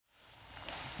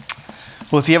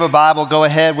Well, if you have a Bible, go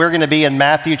ahead. We're going to be in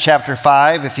Matthew chapter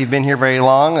 5. If you've been here very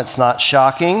long, it's not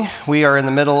shocking. We are in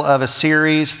the middle of a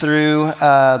series through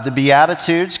the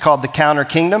Beatitudes called The Counter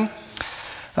Kingdom.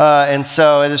 And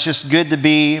so it is just good to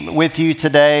be with you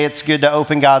today. It's good to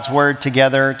open God's Word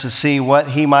together to see what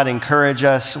He might encourage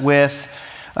us with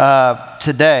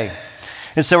today.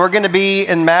 And so we're going to be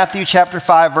in Matthew chapter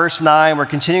 5, verse 9. We're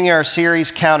continuing our series,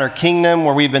 Counter Kingdom,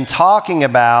 where we've been talking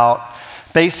about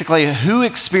basically who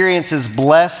experiences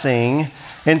blessing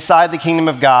inside the kingdom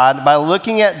of God by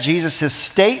looking at Jesus'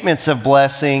 statements of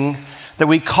blessing that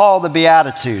we call the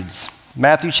Beatitudes.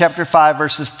 Matthew chapter 5,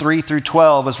 verses 3 through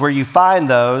 12 is where you find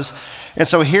those. And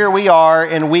so here we are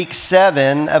in week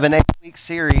 7 of an 8-week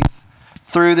series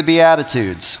through the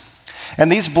Beatitudes.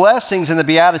 And these blessings in the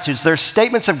Beatitudes, they're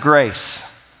statements of grace.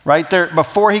 Right there,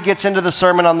 before he gets into the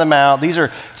Sermon on the Mount, these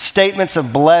are statements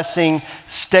of blessing,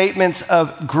 statements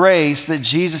of grace that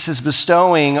Jesus is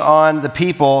bestowing on the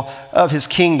people of his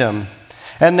kingdom.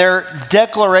 And they're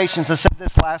declarations. I said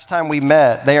this last time we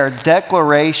met. They are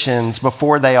declarations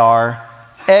before they are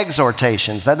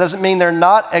exhortations. That doesn't mean they're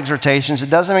not exhortations. It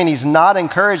doesn't mean he's not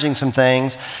encouraging some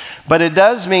things. But it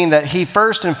does mean that he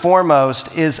first and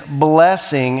foremost is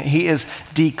blessing. He is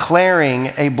declaring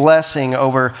a blessing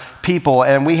over people.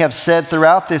 And we have said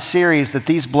throughout this series that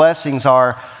these blessings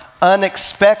are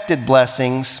unexpected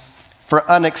blessings for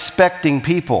unexpecting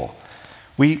people.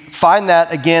 We find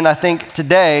that again, I think,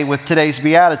 today with today's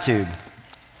Beatitude.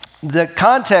 The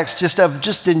context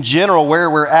just in general where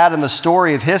we're at in the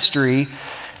story of history,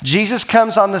 Jesus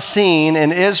comes on the scene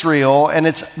in Israel and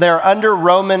they're under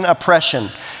Roman oppression.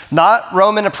 Not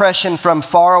Roman oppression from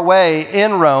far away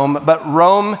in Rome, but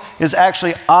Rome is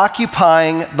actually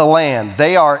occupying the land.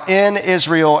 They are in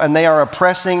Israel and they are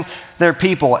oppressing their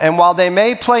people. And while they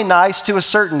may play nice to a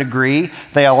certain degree,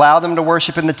 they allow them to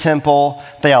worship in the temple,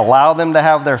 they allow them to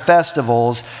have their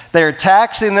festivals, they're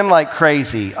taxing them like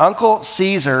crazy. Uncle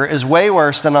Caesar is way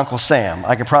worse than Uncle Sam,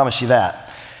 I can promise you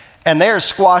that. And they're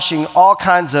squashing all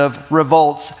kinds of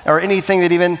revolts or anything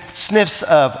that even sniffs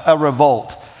of a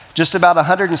revolt. Just about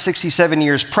 167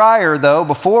 years prior, though,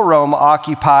 before Rome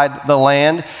occupied the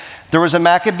land, there was a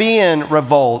Maccabean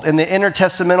revolt in the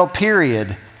intertestamental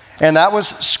period, and that was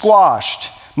squashed.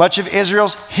 Much of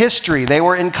Israel's history, they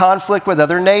were in conflict with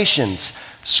other nations,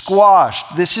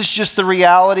 squashed. This is just the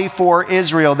reality for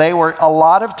Israel. They were a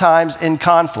lot of times in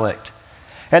conflict.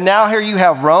 And now here you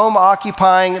have Rome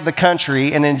occupying the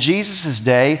country, and in Jesus'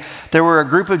 day, there were a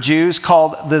group of Jews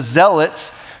called the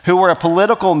Zealots, who were a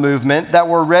political movement that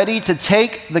were ready to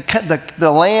take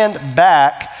the land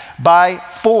back by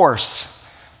force.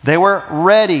 They were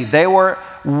ready. They were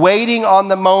waiting on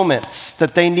the moments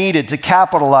that they needed to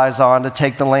capitalize on to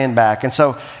take the land back. And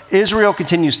so Israel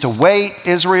continues to wait.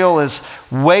 Israel is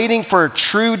waiting for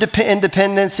true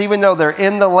independence, even though they're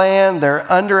in the land, they're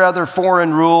under other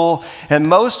foreign rule. And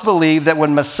most believe that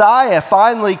when Messiah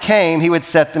finally came, he would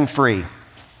set them free.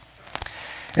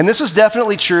 And this was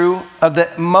definitely true of the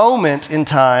moment in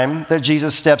time that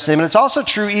Jesus steps in. And it's also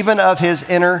true even of his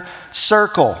inner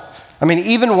circle. I mean,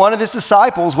 even one of his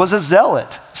disciples was a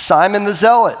zealot, Simon the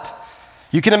Zealot.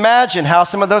 You can imagine how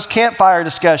some of those campfire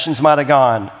discussions might have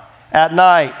gone at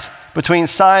night between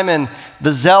Simon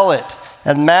the Zealot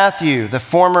and Matthew, the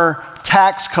former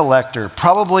tax collector.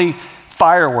 Probably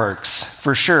fireworks,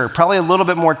 for sure. Probably a little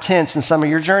bit more tense than some of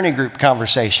your journey group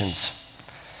conversations.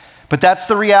 But that's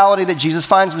the reality that Jesus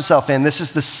finds himself in. This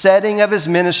is the setting of his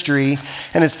ministry,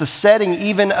 and it's the setting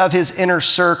even of his inner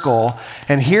circle.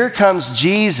 And here comes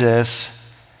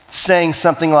Jesus saying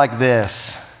something like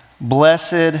this: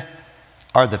 "Blessed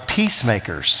are the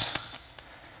peacemakers,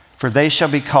 for they shall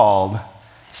be called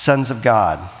sons of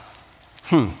God."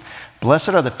 Blessed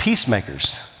are the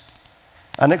peacemakers.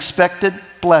 Unexpected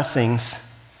blessings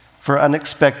for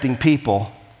unexpecting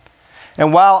people.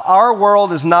 And while our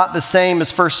world is not the same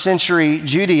as first century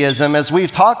Judaism, as we've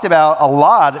talked about a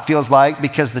lot, it feels like,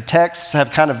 because the texts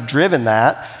have kind of driven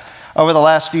that over the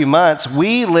last few months,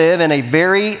 we live in a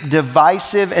very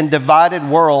divisive and divided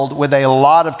world with a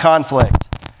lot of conflict.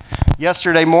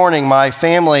 Yesterday morning, my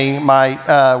family,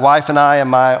 my wife and I and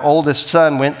my oldest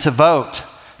son went to vote.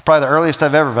 Probably the earliest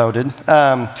I've ever voted.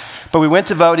 But we went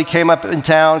to vote. He came up in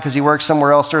town because he works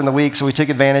somewhere else during the week, so we took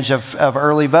advantage of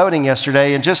early voting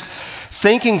yesterday. And just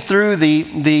thinking through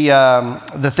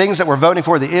the things that we're voting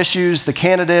for, the issues, the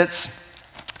candidates.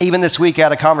 Even this week I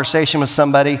had a conversation with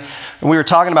somebody, and we were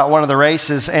talking about one of the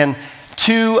races, and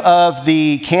two of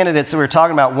the candidates that we were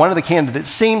talking about, one of the candidates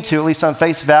seemed to, at least on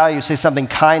face value, say something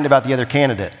kind about the other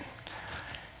candidate.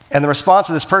 And the response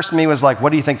of this person to me was like,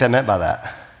 "What do you think they meant by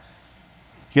that?"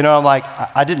 You know, I'm like,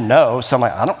 I didn't know. So I'm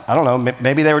like, I don't know.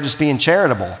 Maybe they were just being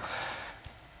charitable.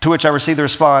 To which I received the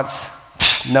response,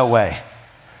 no way.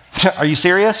 Are you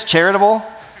serious? Charitable?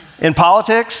 In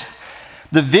politics?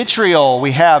 The vitriol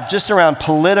we have just around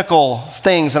political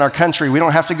things in our country, we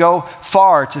don't have to go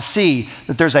far to see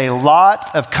that there's a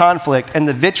lot of conflict. And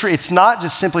it's not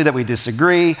just simply that we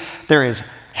disagree, there is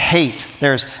hate,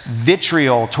 there's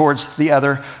vitriol towards the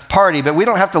other party. But we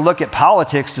don't have to look at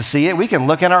politics to see it. We can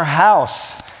look in our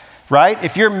house, right?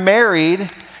 If you're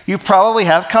married, you probably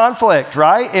have conflict,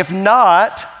 right? If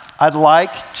not, I'd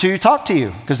like to talk to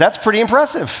you because that's pretty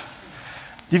impressive.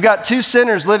 You've got two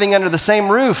sinners living under the same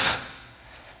roof.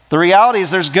 The reality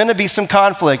is there's going to be some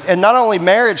conflict. And not only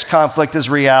marriage conflict is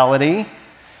reality,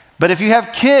 but if you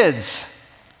have kids,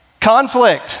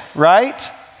 conflict, right?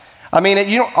 I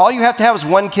mean, all you have to have is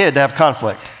one kid to have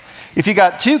conflict. If you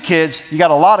got two kids, you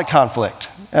got a lot of conflict.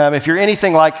 If you're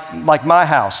anything like my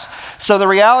house. So the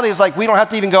reality is we don't have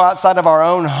to even go outside of our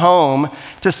own home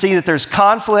to see that there's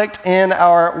conflict in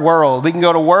our world. We can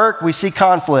go to work, we see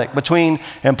conflict between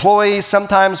employees,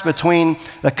 sometimes between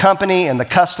the company and the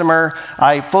customer.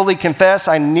 I fully confess,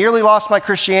 I nearly lost my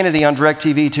Christianity on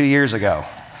DirecTV 2 years ago.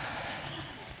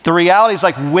 The reality is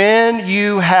when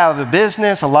you have a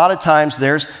business, a lot of times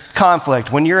there's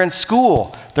conflict. When you're in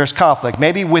school, there's conflict,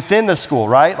 maybe within the school,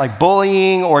 right? Like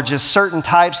bullying or just certain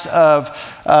types of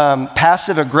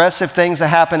passive-aggressive things that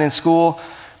happen in school,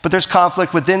 but there's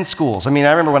conflict within schools. I mean,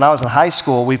 I remember when I was in high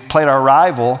school, we played our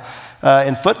rival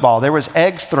in football. There was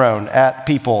eggs thrown at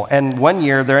people, and one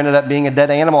year there ended up being a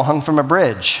dead animal hung from a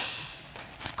bridge.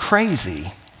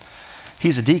 Crazy.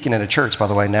 He's a deacon in a church, by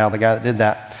the way, now, the guy that did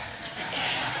that.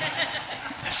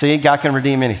 See, God can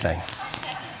redeem anything.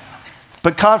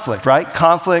 But conflict, right?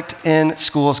 Conflict in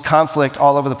schools, conflict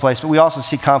all over the place. But we also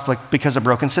see conflict because of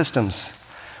broken systems,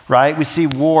 right? We see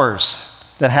wars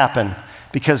that happen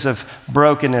because of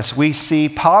brokenness. We see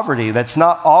poverty that's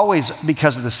not always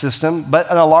because of the system, but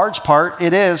in a large part,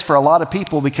 it is for a lot of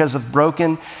people because of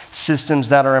broken systems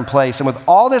that are in place. And with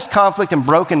all this conflict and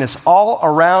brokenness all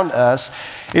around us,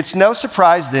 it's no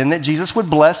surprise then that Jesus would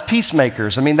bless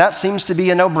peacemakers. I mean, that seems to be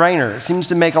a no-brainer. It seems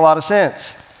to make a lot of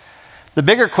sense. The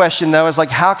bigger question, though, is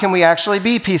how can we actually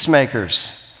be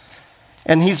peacemakers?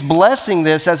 And he's blessing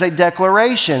this as a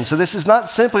declaration. So this is not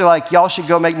simply y'all should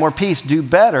go make more peace, do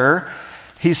better.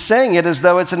 He's saying it as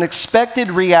though it's an expected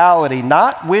reality,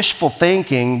 not wishful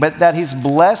thinking, but that he's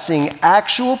blessing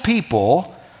actual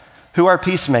people who are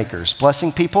peacemakers,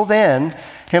 blessing people then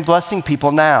and blessing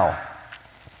people now.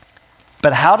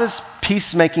 But how does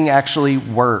peacemaking actually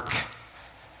work?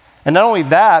 And not only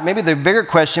that, maybe the bigger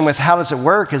question with how does it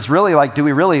work is really do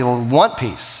we really want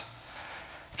peace?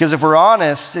 Because if we're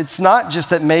honest, it's not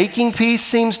just that making peace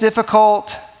seems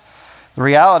difficult. The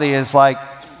reality is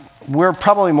we're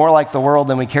probably more like the world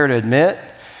than we care to admit.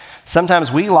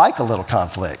 Sometimes we like a little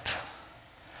conflict.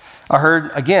 I heard,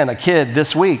 again, a kid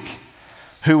this week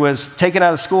who was taken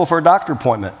out of school for a doctor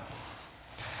appointment.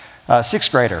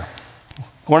 Sixth grader.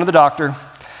 Going to the doctor,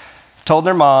 told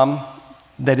their mom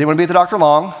they didn't want to be at the doctor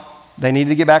long. They needed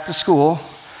to get back to school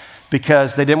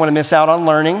because they didn't want to miss out on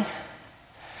learning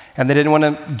and they didn't want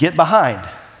to get behind,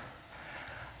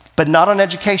 but not on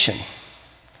education.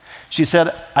 She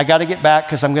said, I got to get back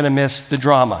because I'm going to miss the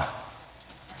drama.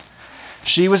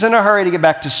 She was in a hurry to get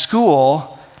back to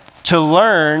school to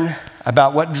learn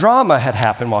about what drama had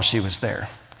happened while she was there.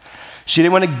 She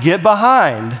didn't want to get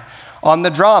behind on the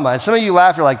drama. And some of you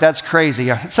laugh, you're like, that's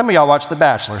crazy. Some of y'all watch The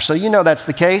Bachelor, so you know that's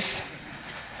the case.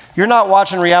 You're not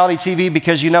watching reality TV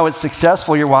because you know it's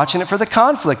successful. You're watching it for the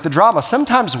conflict, the drama.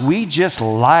 Sometimes we just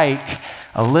like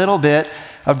a little bit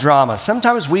of drama.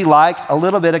 Sometimes we like a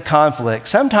little bit of conflict.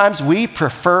 Sometimes we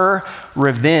prefer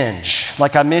revenge,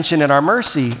 like I mentioned in our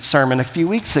mercy sermon a few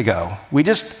weeks ago. We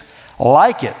just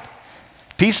like it.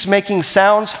 Peacemaking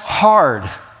sounds hard.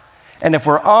 And if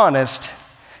we're honest,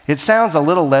 it sounds a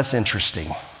little less interesting.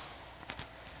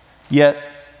 Yet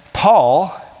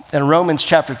Paul in Romans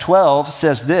chapter 12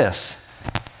 says this,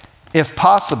 if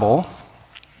possible,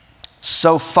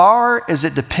 so far as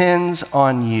it depends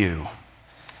on you,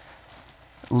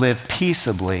 live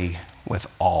peaceably with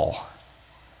all.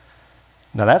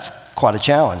 Now that's quite a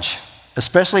challenge,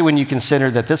 especially when you consider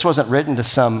that this wasn't written to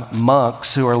some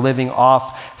monks who are living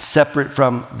off separate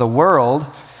from the world.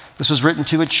 This was written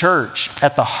to a church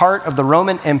at the heart of the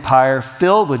Roman Empire,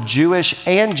 filled with Jewish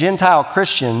and Gentile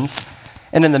Christians,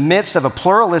 and in the midst of a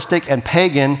pluralistic and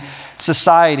pagan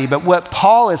society. But what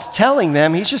Paul is telling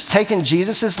them, he's just taking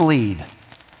Jesus' lead.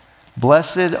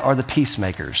 Blessed are the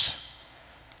peacemakers.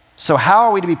 So how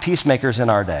are we to be peacemakers in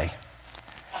our day?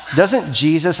 Doesn't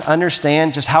Jesus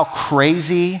understand just how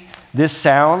crazy this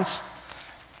sounds?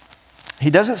 He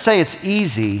doesn't say it's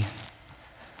easy,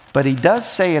 but he does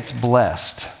say it's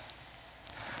blessed.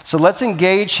 So let's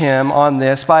engage him on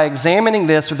this by examining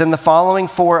this within the following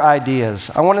 4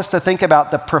 ideas. I want us to think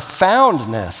about the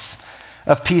profoundness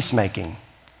of peacemaking.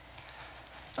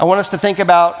 I want us to think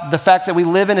about the fact that we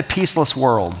live in a peaceless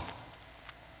world.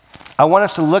 I want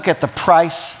us to look at the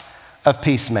price of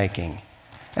peacemaking.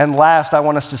 And last, I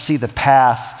want us to see the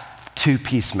path to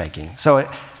peacemaking. So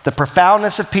the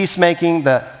profoundness of peacemaking,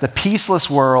 the peaceless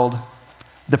world,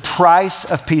 the price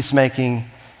of peacemaking,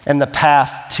 and the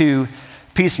path to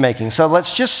peacemaking. So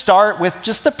let's just start with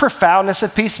just the profoundness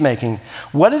of peacemaking.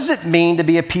 What does it mean to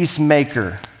be a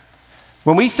peacemaker?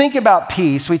 When we think about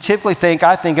peace,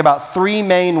 I think about 3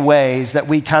 main ways that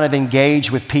we kind of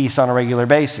engage with peace on a regular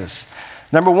basis.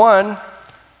 Number 1,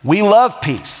 we love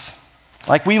peace.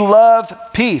 Like, we love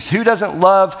peace. Who doesn't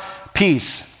love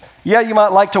peace? Yeah, you might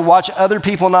like to watch other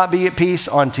people not be at peace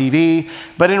on TV,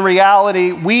 but in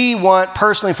reality, we want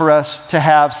personally for us to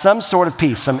have some sort of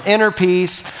peace, some inner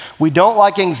peace. We don't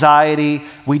like anxiety.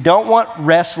 We don't want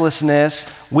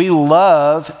restlessness. We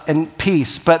love and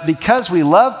peace. But because we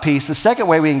love peace, the second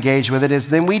way we engage with it is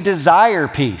then we desire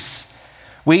peace.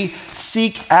 We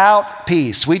seek out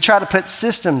peace. We try to put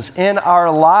systems in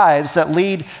our lives that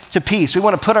lead to peace. We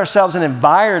want to put ourselves in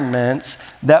environments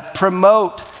that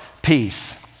promote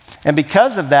peace. And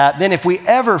because of that, then if we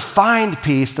ever find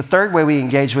peace, the third way we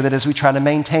engage with it is we try to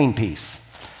maintain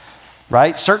peace,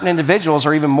 right? Certain individuals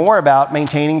are even more about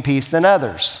maintaining peace than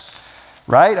others,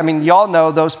 right? I mean, y'all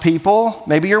know those people.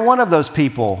 Maybe you're one of those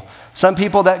people. Some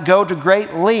people that go to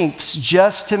great lengths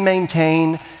just to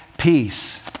maintain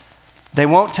peace. They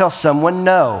won't tell someone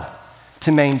no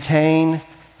to maintain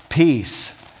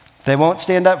peace. They won't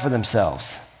stand up for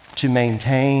themselves to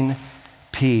maintain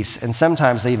peace. And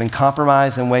sometimes they even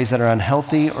compromise in ways that are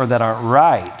unhealthy or that aren't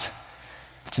right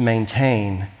to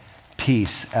maintain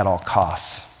peace at all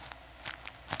costs.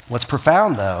 What's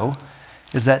profound, though,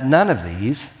 is that none of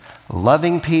these,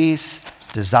 loving peace,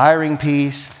 desiring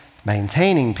peace,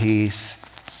 maintaining peace,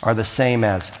 are the same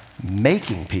as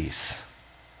making peace.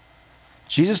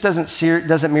 Jesus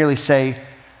doesn't merely say,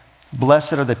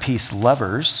 blessed are the peace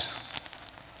lovers,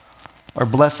 or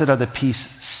blessed are the peace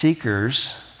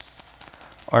seekers,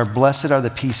 or blessed are the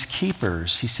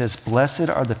peacekeepers. He says, blessed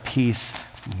are the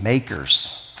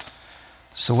peacemakers.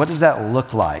 So what does that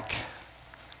look like?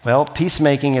 Well,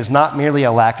 peacemaking is not merely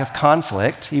a lack of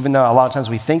conflict, even though a lot of times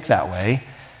we think that way.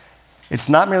 It's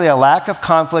not merely a lack of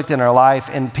conflict in our life,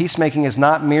 and peacemaking is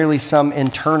not merely some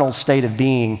internal state of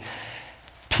being.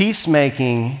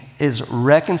 Peacemaking is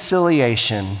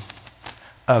reconciliation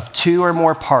of 2 or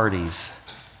more parties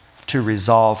to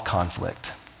resolve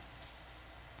conflict.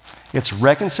 It's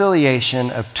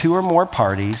reconciliation of 2 or more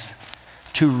parties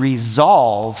to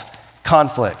resolve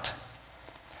conflict.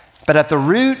 But at the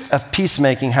root of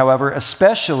peacemaking, however,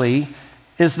 especially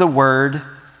is the word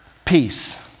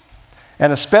peace.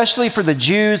 And especially for the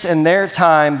Jews in their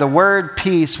time, the word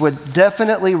peace would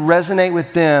definitely resonate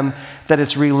with them, that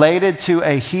it's related to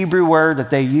a Hebrew word that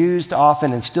they used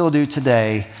often and still do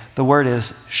today. The word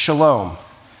is shalom.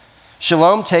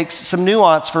 Shalom takes some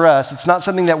nuance for us. It's not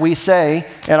something that we say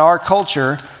in our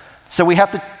culture, so we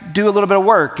have to do a little bit of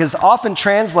work. It's often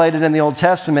translated in the Old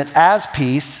Testament as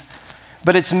peace,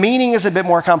 but its meaning is a bit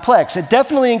more complex. It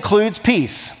definitely includes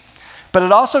peace, but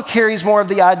it also carries more of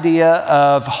the idea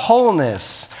of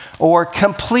wholeness or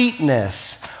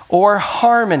completeness or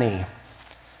harmony.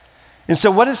 And so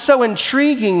what is so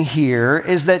intriguing here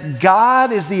is that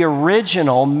God is the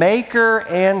original maker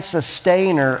and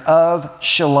sustainer of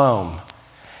shalom.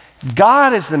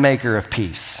 God is the maker of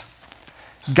peace.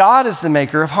 God is the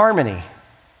maker of harmony.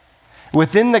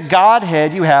 Within the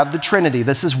Godhead, you have the Trinity.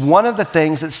 This is one of the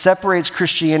things that separates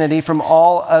Christianity from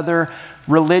all other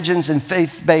religions and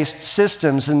faith-based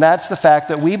systems, and that's the fact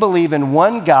that we believe in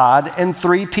one God and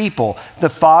 3 people, the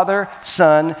Father,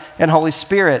 Son, and Holy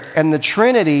Spirit. And the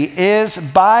Trinity is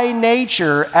by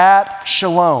nature at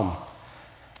shalom.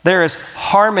 There is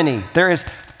harmony, there is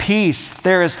peace,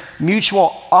 there is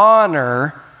mutual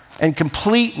honor and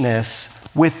completeness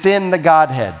within the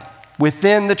Godhead,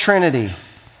 within the Trinity.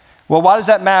 Well, why does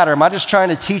that matter? Am I just trying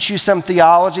to teach you some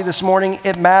theology this morning?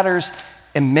 It matters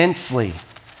immensely.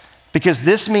 Because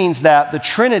this means that the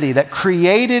Trinity that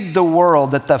created the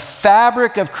world, that the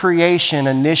fabric of creation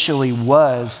initially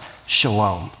was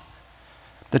shalom.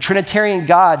 The Trinitarian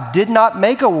God did not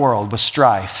make a world with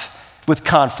strife, with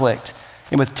conflict,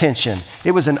 and with tension.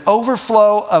 It was an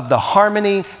overflow of the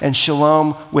harmony and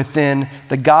shalom within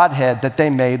the Godhead that they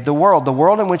made the world. The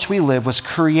world in which we live was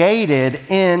created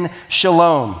in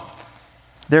shalom.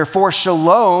 Therefore,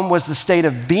 shalom was the state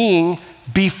of being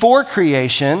before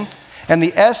creation, and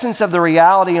the essence of the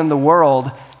reality in the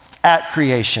world at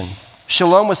creation.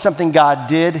 Shalom was something God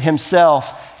did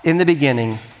himself in the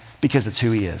beginning because it's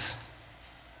who he is.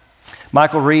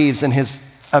 Michael Reeves, in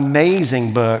his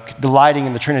amazing book, Delighting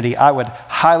in the Trinity, I would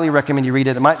highly recommend you read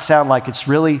it. It might sound like it's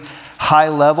really high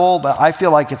level, but I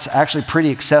feel like it's actually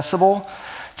pretty accessible.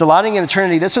 Delighting in the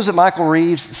Trinity, this is what Michael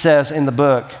Reeves says in the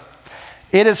book.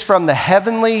 It is from the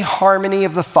heavenly harmony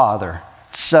of the Father,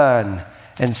 Son,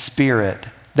 and Spirit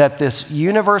that this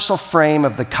universal frame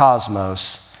of the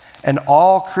cosmos and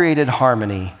all created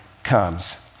harmony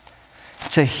comes.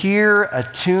 To hear a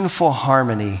tuneful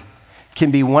harmony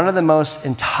can be one of the most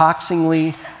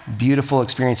intoxicatingly beautiful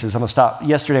experiences. I'm gonna stop.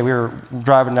 Yesterday we were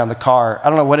driving down the car. I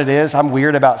don't know what it is. I'm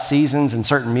weird about seasons and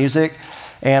certain music.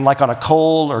 And like on a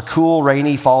cold or cool,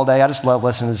 rainy fall day, I just love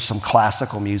listening to some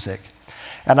classical music.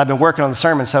 And I've been working on the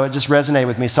sermon, so it just resonated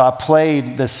with me. So I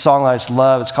played this song I just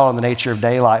love. It's called In the Nature of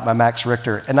Daylight by Max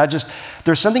Richter. And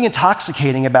there's something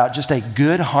intoxicating about just a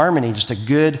good harmony, just a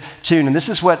good tune. And this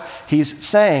is what he's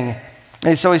saying.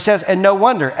 And so he says, and no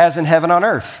wonder, as in heaven on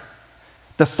earth,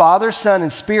 the Father, Son,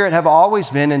 and Spirit have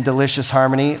always been in delicious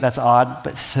harmony. That's odd,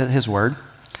 but it's his word.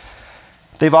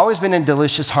 They've always been in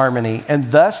delicious harmony,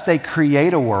 and thus they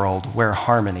create a world where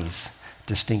harmonies,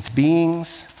 distinct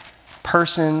beings,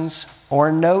 persons,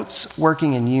 or notes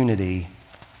working in unity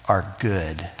are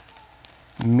good,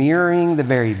 mirroring the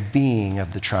very being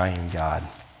of the triune God.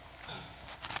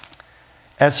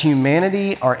 As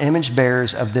humanity are image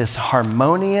bearers of this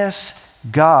harmonious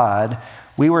God,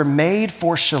 we were made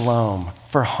for shalom,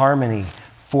 for harmony,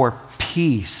 for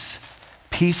peace,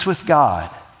 peace with God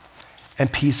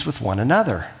and peace with one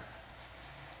another.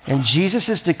 And Jesus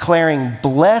is declaring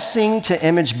blessing to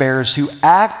image bearers who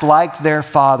act like their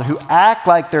Father, who act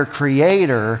like their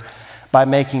Creator by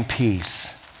making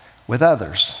peace with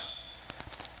others.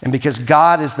 And because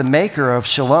God is the maker of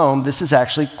shalom, this is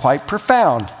actually quite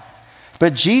profound.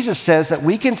 But Jesus says that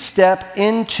we can step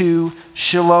into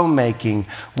shalom making.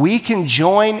 We can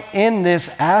join in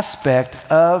this aspect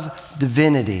of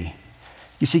divinity.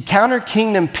 You see,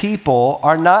 counter-kingdom people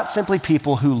are not simply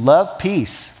people who love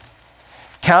peace.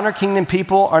 Counter-kingdom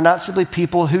people are not simply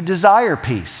people who desire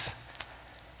peace.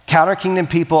 Counter-kingdom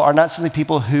people are not simply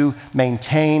people who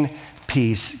maintain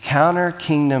peace.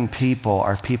 Counter-kingdom people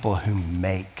are people who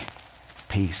make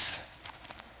peace.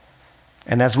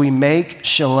 And as we make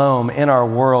shalom in our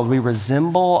world, we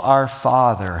resemble our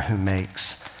Father who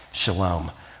makes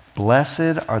shalom.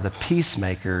 Blessed are the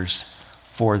peacemakers,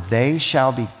 for they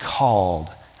shall be called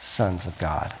sons of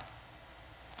God.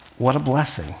 What a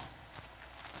blessing.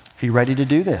 Are you ready to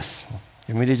do this?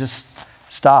 You want me to just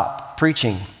stop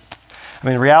preaching? I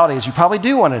mean, the reality is you probably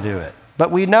do want to do it, but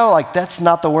we know that's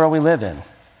not the world we live in.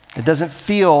 It doesn't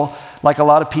feel like a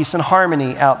lot of peace and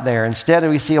harmony out there. Instead,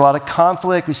 we see a lot of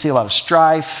conflict, we see a lot of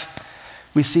strife,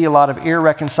 we see a lot of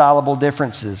irreconcilable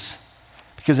differences.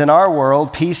 Because in our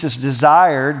world, peace is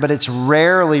desired, but it's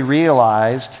rarely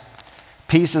realized.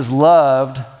 Peace is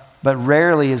loved, but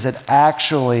rarely is it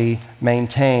actually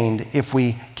maintained if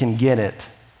we can get it.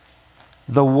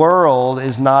 The world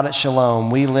is not at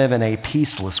shalom. We live in a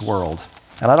peaceless world.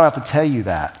 And I don't have to tell you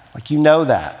that. You know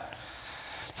that.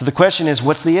 So the question is,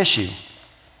 what's the issue?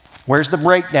 Where's the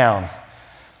breakdown?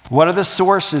 What are the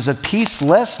sources of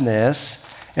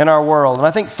peacelessness in our world? And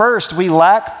I think first, we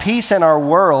lack peace in our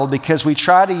world because we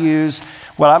try to use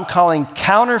what I'm calling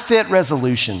counterfeit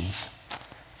resolutions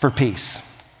for peace.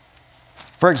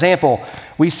 For example,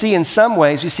 we see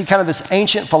kind of this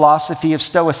ancient philosophy of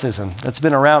Stoicism that's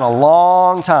been around a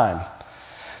long time.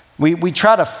 We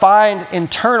try to find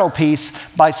internal peace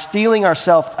by steeling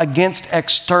ourselves against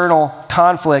external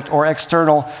conflict or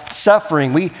external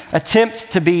suffering. We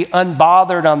attempt to be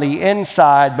unbothered on the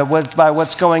inside by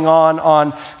what's going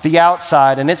on the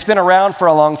outside. And it's been around for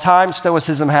a long time,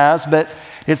 Stoicism has, but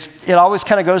it always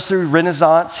kind of goes through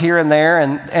Renaissance here and there.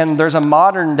 And there's a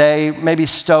modern day, maybe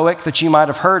Stoic that you might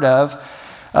have heard of.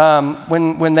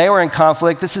 When they were in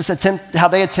conflict, this is how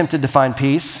they attempted to find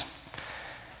peace.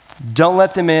 Don't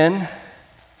let them in.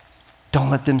 Don't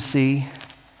let them see.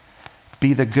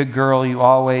 Be the good girl you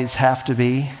always have to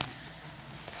be.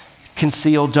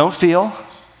 Conceal. Don't feel.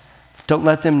 Don't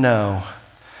let them know.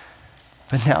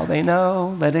 But now they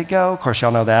know. Let it go. Of course,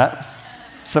 y'all know that.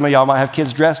 Some of y'all might have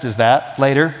kids dressed as that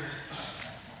later.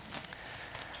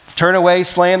 Turn away,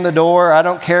 slam the door. I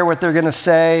don't care what they're going to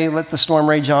say. Let the storm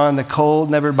rage on. The cold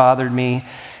never bothered me.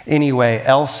 Anyway,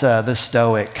 Elsa, the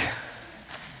Stoic.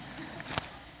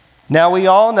 Now, we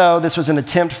all know this was an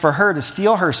attempt for her to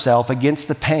steel herself against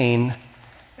the pain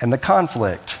and the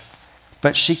conflict.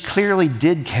 But she clearly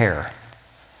did care.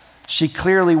 She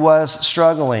clearly was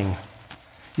struggling.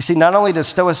 You see, not only does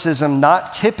Stoicism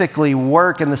not typically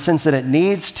work in the sense that it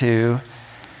needs to,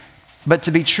 but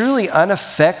to be truly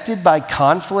unaffected by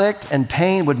conflict and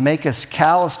pain would make us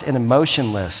calloused and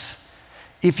emotionless.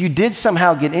 If you did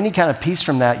somehow get any kind of peace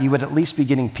from that, you would at least be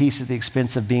getting peace at the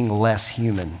expense of being less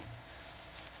human.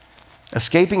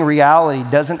 Escaping reality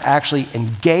doesn't actually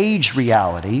engage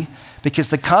reality because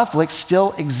the conflict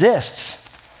still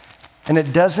exists, and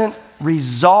it doesn't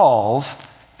resolve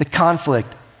the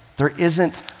conflict. There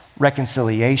isn't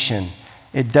reconciliation.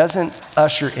 It doesn't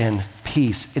usher in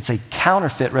peace. It's a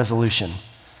counterfeit resolution.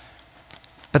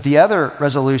 But the other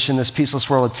resolution this peaceless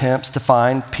world attempts to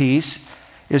find peace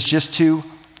is just to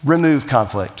remove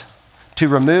conflict, to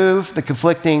remove the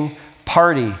conflicting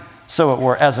party,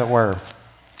 as it were.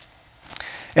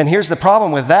 And here's the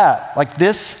problem with that. Like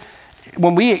this,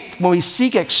 when we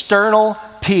seek external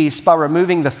peace by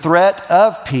removing the threat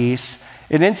of peace,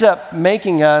 it ends up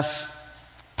making us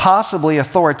possibly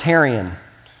authoritarian,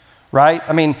 right?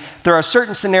 I mean, there are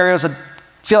certain scenarios, I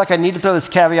feel like I need to throw this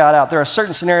caveat out. There are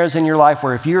certain scenarios in your life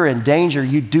where if you're in danger,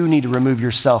 you do need to remove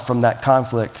yourself from that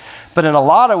conflict. But in a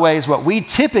lot of ways, what we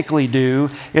typically do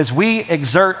is we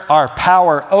exert our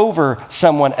power over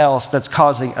someone else that's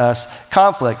causing us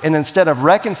conflict. And instead of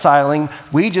reconciling,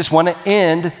 we just want to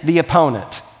end the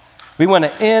opponent. We want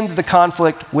to end the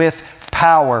conflict with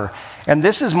power. And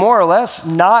this is more or less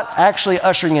not actually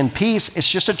ushering in peace.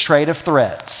 It's just a trade of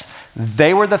threats.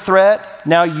 They were the threat,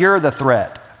 now you're the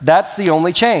threat. That's the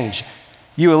only change.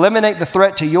 You eliminate the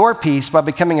threat to your peace by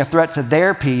becoming a threat to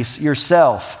their peace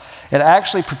yourself. It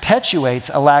actually perpetuates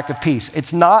a lack of peace.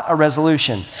 It's not a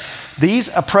resolution.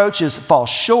 These approaches fall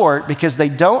short because they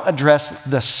don't address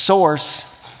the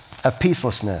source of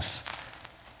peacelessness.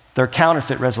 They're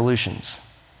counterfeit resolutions.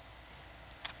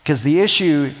 Because the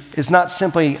issue is not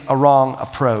simply a wrong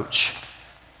approach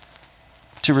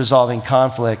to resolving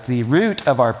conflict. The root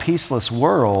of our peaceless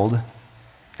world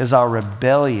is our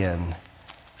rebellion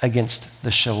against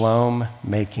the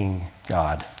shalom-making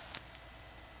God.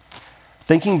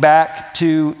 Thinking back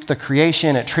to the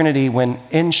creation at Trinity, when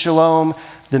in shalom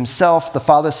themselves, the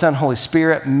Father, Son, Holy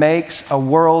Spirit makes a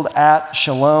world at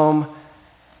shalom,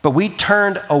 but we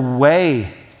turned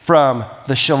away from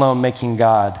the shalom-making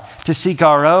God to seek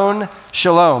our own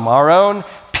shalom, our own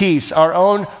peace, our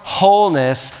own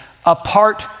wholeness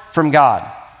apart from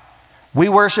God. We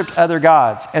worshiped other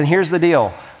gods, and here's the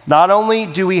deal. Not only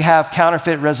do we have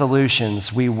counterfeit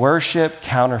resolutions, we worship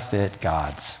counterfeit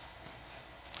gods.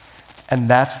 And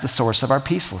that's the source of our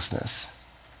peacelessness.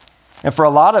 And for a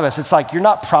lot of us, it's like you're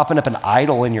not propping up an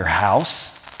idol in your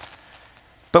house,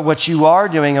 but what you are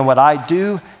doing and what I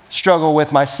do struggle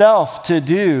with myself to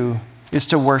do is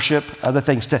to worship other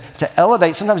things, to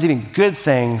elevate sometimes even good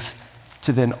things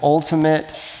to the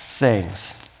ultimate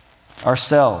things,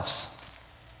 ourselves.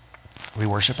 We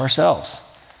worship ourselves.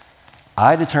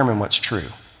 I determine what's true.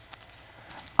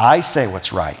 I say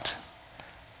what's right.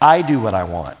 I do what I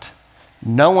want.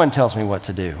 No one tells me what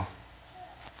to do.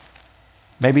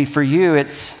 Maybe for you,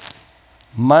 it's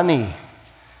money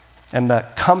and the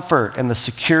comfort and the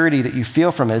security that you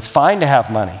feel from it. It's fine to have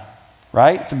money,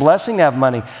 right? It's a blessing to have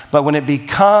money. But when it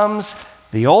becomes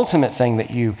the ultimate thing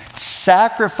that you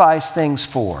sacrifice things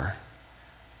for,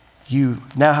 you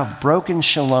now have broken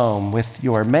shalom with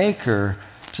your maker.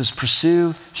 Just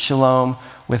pursue shalom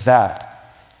with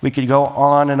that. We could go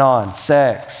on and on.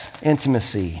 Sex,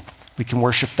 intimacy. We can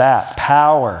worship that.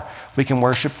 Power. We can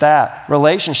worship that.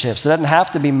 Relationships. It doesn't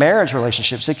have to be marriage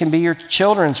relationships. It can be your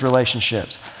children's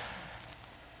relationships.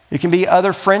 It can be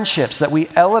other friendships that we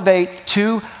elevate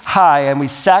too high and we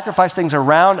sacrifice things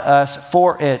around us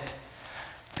for it.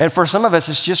 And for some of us,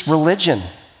 it's just religion,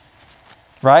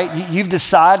 right? You've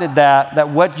decided that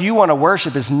what you want to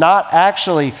worship is not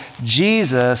actually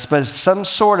Jesus, but some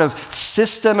sort of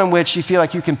system in which you feel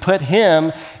like you can put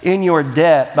him in your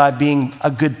debt by being a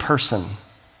good person.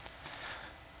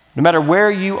 No matter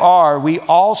where you are, we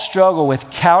all struggle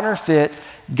with counterfeit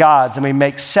gods, and we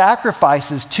make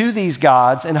sacrifices to these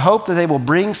gods and hope that they will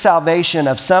bring salvation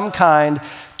of some kind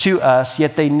to us,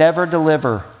 yet they never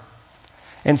deliver.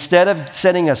 Instead of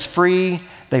setting us free,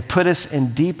 they put us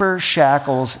in deeper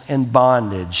shackles and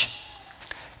bondage.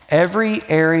 Every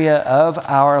area of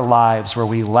our lives where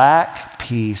we lack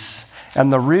peace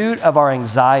and the root of our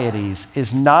anxieties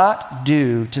is not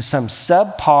due to some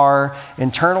subpar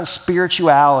internal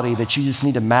spirituality that you just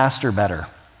need to master better.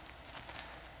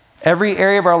 Every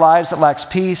area of our lives that lacks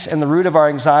peace and the root of our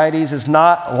anxieties is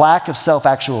not lack of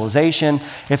self-actualization.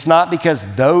 It's not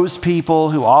because those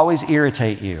people who always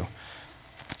irritate you.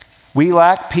 We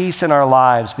lack peace in our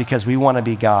lives because we want to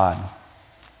be God.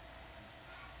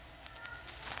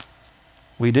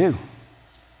 We do.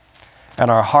 and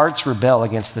our hearts rebel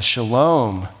against the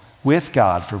shalom with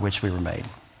God for which we were made.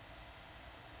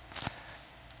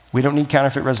 We don't need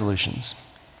counterfeit resolutions.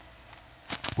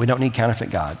 We don't need counterfeit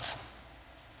gods.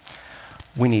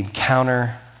 We need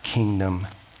counter-kingdom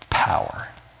power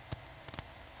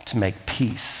to make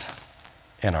peace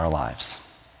in our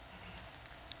lives.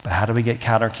 But how do we get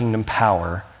counter-kingdom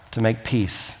power to make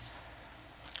peace?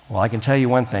 Well, I can tell you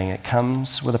one thing. It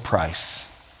comes with a price.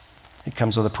 It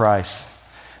comes with a price.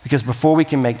 Because before we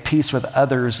can make peace with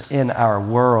others in our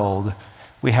world,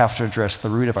 we have to address the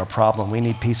root of our problem. We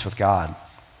need peace with God.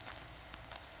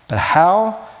 But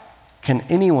how can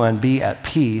anyone be at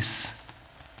peace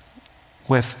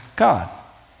with God?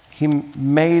 He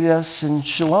made us in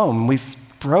shalom. We've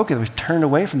broken, we've turned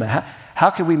away from that.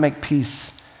 How can we make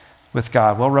peace with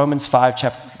God? Well, Romans 5,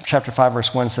 chapter 5,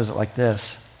 verse 1 says it like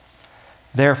this.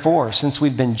 Therefore, since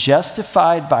we've been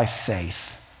justified by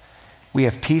faith, we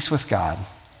have peace with God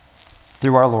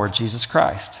through our Lord Jesus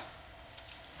Christ.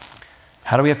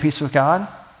 How do we have peace with God?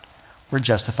 We're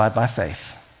justified by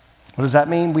faith. What does that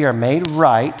mean? We are made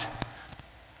right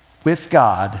with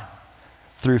God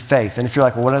through faith. And if you're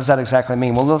like, well, what does that exactly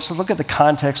mean? Well, let's look at the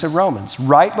context of Romans.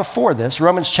 Right before this,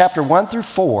 Romans chapter 1 through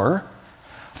 4,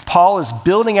 Paul is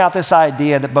building out this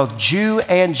idea that both Jew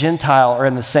and Gentile are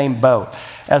in the same boat.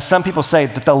 As some people say,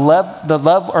 that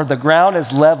the ground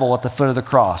is level at the foot of the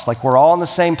cross. Like we're all on the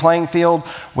same playing field.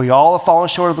 We all have fallen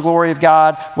short of the glory of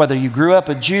God. Whether you grew up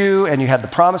a Jew and you had the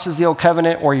promises of the old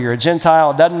covenant or you're a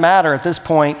Gentile, it doesn't matter at this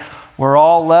point. We're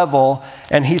all level.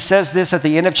 And he says this at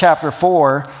the end of chapter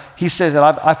 4. He says, and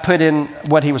I've put in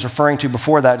what he was referring to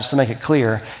before that just to make it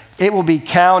clear. It will be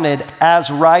counted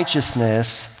as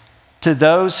righteousness to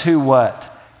those who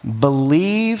what?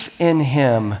 Believe in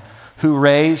him who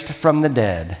raised from the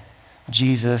dead,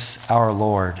 Jesus our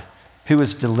Lord, who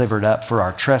was delivered up for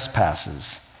our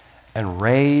trespasses and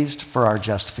raised for our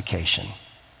justification.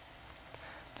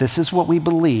 This is what we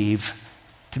believe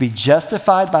to be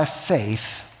justified by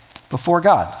faith before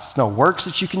God. There's no works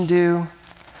that you can do.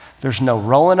 There's no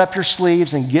rolling up your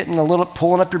sleeves and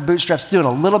pulling up your bootstraps, doing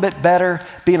a little bit better,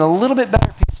 being a little bit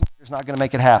better peacemaker is not going to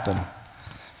make it happen.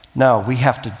 No, we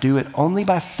have to do it only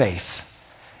by faith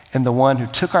in the one who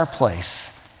took our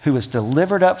place, who was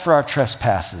delivered up for our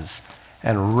trespasses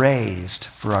and raised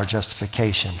for our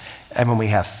justification. And when we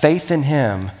have faith in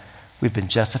him, we've been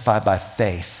justified by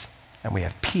faith and we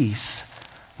have peace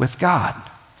with God.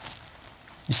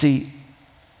 You see,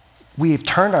 we have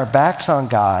turned our backs on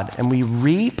God and we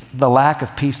reap the lack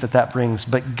of peace that brings,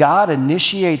 but God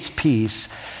initiates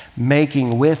peace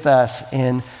making with us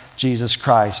in Jesus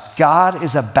Christ. God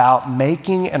is about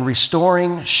making and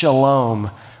restoring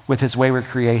shalom with his wayward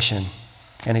creation,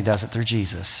 and he does it through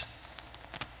Jesus.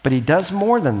 But he does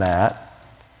more than that,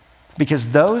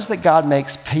 because those that God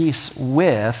makes peace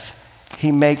with,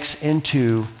 he makes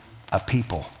into a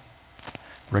people.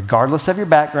 Regardless of your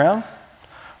background,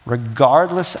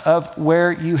 regardless of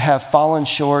where you have fallen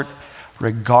short,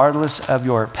 regardless of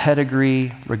your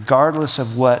pedigree, regardless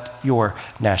of what your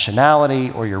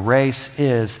nationality or your race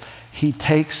is, he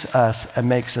takes us and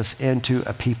makes us into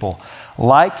a people.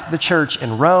 Like the church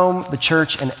in Rome, the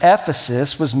church in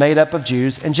Ephesus was made up of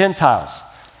Jews and Gentiles.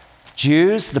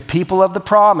 Jews, the people of the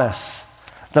promise,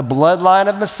 the bloodline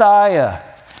of Messiah.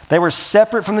 They were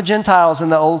separate from the Gentiles in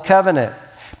the old covenant.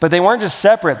 But they weren't just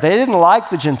separate. They didn't like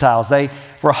the Gentiles. They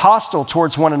were hostile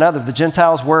towards one another. The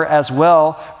Gentiles were as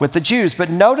well with the Jews. But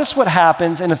notice what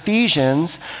happens in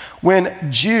Ephesians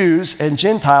when Jews and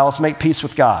Gentiles make peace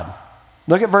with God.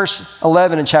 Look at verse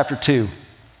 11 in chapter 2.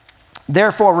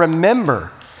 Therefore,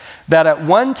 remember that at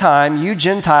one time you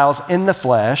Gentiles in the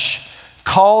flesh,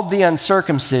 called the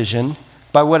uncircumcision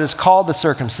by what is called the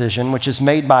circumcision, which is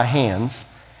made by hands.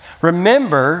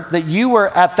 Remember that you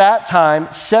were at that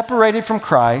time separated from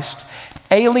Christ,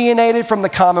 alienated from the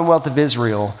commonwealth of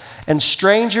Israel, and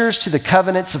strangers to the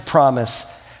covenants of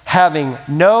promise, having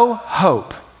no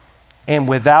hope and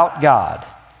without God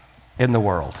in the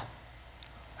world.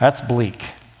 That's bleak.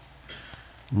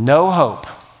 No hope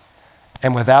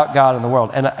and without God in the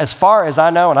world. And as far as I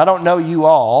know, and I don't know you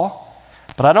all,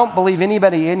 but I don't believe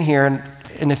anybody in here,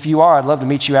 and if you are, I'd love to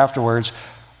meet you afterwards,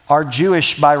 are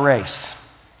Jewish by race.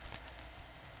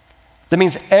 That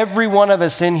means every one of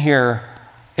us in here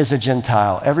is a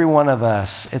Gentile. Every one of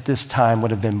us at this time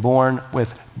would have been born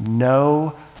with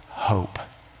no hope.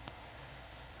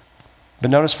 But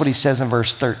notice what he says in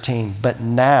verse 13. But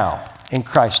now, in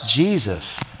Christ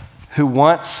Jesus, who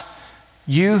once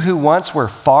were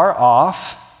far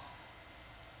off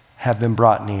have been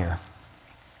brought near.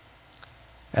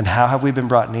 And how have we been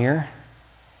brought near?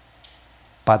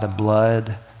 By the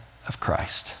blood of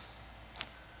Christ.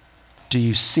 Do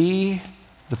you see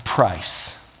the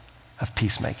price of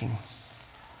peacemaking?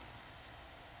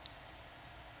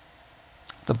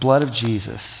 The blood of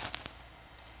Jesus,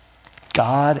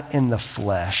 God in the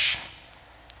flesh,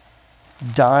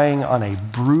 dying on a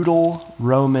brutal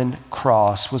Roman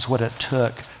cross was what it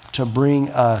took to bring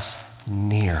us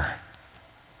near.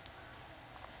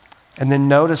 And then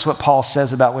notice what Paul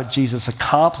says about what Jesus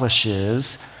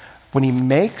accomplishes when he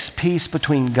makes peace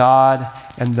between God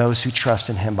and those who trust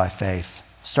in him by faith.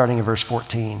 Starting in verse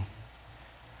 14.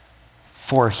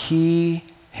 For he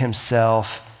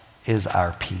himself is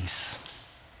our peace,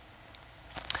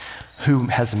 who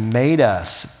has made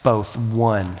us both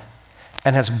one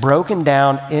and has broken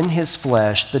down in his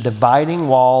flesh the dividing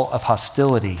wall of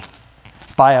hostility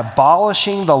by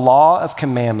abolishing the law of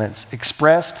commandments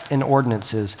expressed in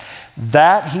ordinances,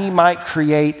 that he might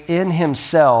create in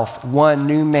himself one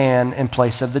new man in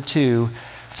place of the two,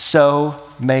 so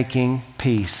making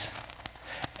peace,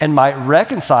 and might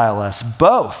reconcile us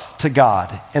both to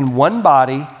God in one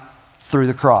body through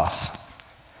the cross,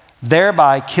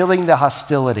 thereby killing the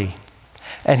hostility.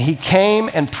 And he came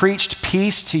and preached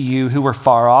peace to you who were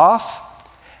far off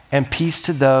and peace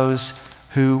to those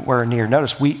who were near.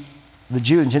 Notice, the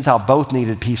Jew and Gentile both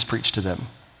needed peace preached to them.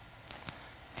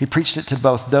 He preached it to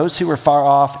both those who were far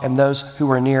off and those who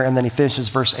were near. And then he finishes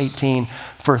verse 18,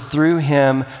 for through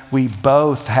him we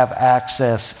both have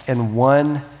access in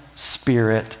one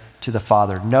Spirit to the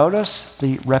Father. Notice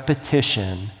the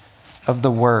repetition of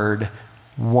the word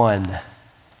one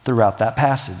throughout that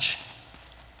passage.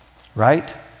 Right?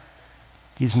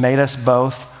 He's made us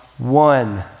both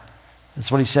one.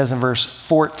 That's what he says in verse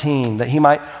 14, that he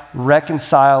might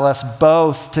reconcile us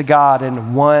both to God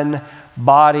in one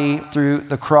body through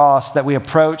the cross, that we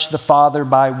approach the Father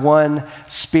by one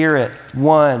Spirit,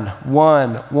 one.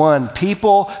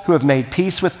 People who have made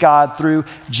peace with God through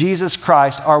Jesus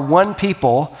Christ are one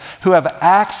people who have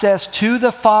access to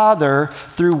the Father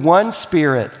through one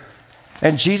Spirit.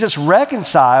 And Jesus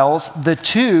reconciles the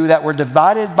two that were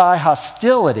divided by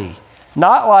hostility.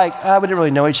 Not like, we didn't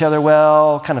really know each other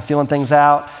well, kind of feeling things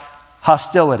out.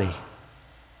 Hostility.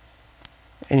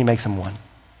 And he makes them one.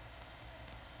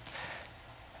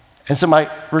 And so my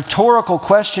rhetorical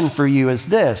question for you is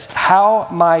this: how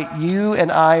might you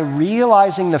and I,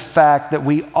 realizing the fact that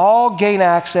we all gain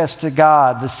access to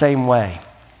God the same way,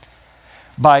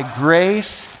 by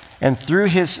grace and through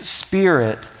his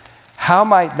Spirit, how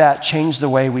might that change the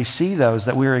way we see those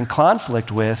that we're in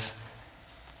conflict with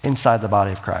inside the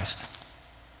body of Christ?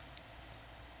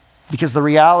 Because the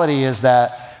reality is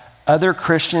that other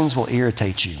Christians will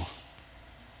irritate you.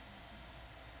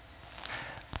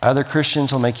 Other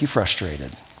Christians will make you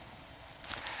frustrated.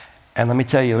 And let me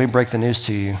tell you, let me break the news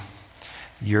to you,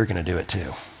 you're going to do it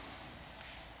too.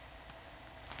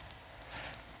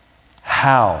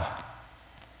 How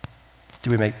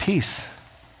do we make peace?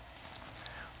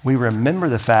 We remember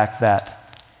the fact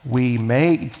that we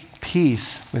made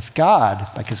peace with God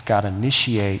because God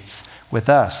initiates with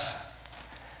us.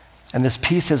 And this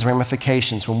peace has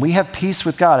ramifications. When we have peace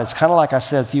with God, it's kind of like I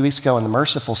said a few weeks ago in the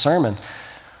merciful sermon.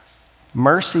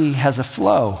 Mercy has a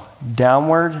flow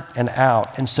downward and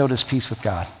out, and so does peace with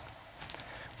God.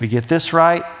 We get this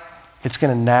right, it's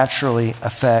going to naturally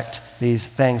affect these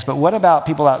things. But what about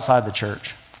people outside the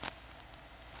church?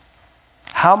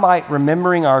 How might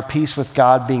remembering our peace with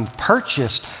God being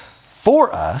purchased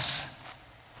for us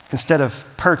instead of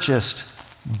purchased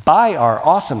by our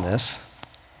awesomeness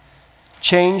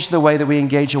change the way that we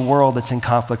engage a world that's in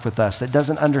conflict with us, that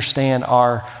doesn't understand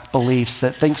our beliefs,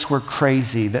 that thinks we're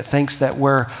crazy, that thinks that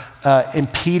we're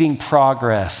impeding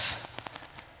progress?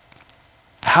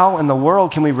 How in the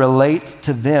world can we relate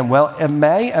to them? Well,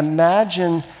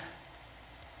 imagine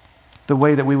the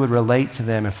way that we would relate to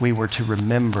them if we were to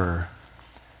remember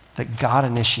that God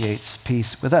initiates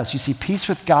peace with us. You see, peace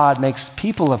with God makes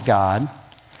people of God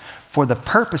for the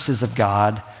purposes of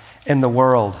God in the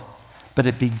world. But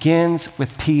it begins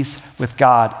with peace with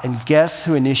God. And guess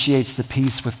who initiates the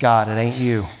peace with God? It ain't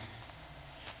you.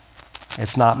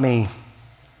 It's not me.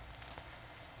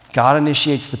 God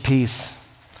initiates the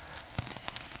peace.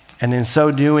 And in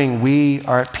so doing, we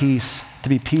are at peace to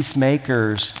be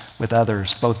peacemakers with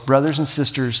others, both brothers and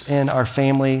sisters in our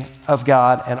family of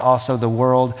God and also the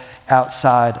world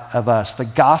outside of us. The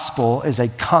gospel is a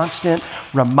constant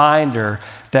reminder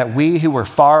that we who were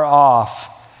far off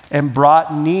and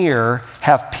brought near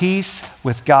have peace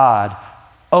with God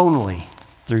only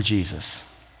through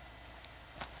Jesus.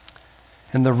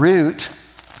 And the root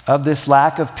of this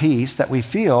lack of peace that we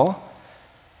feel,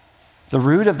 the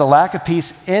root of the lack of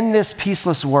peace in this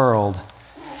peaceless world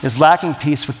is lacking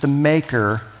peace with the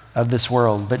maker of this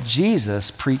world. But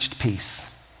Jesus preached peace.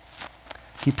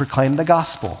 He proclaimed the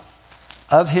gospel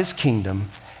of his kingdom,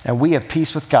 and we have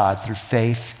peace with God through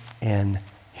faith in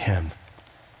him.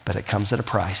 But it comes at a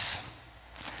price.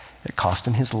 It cost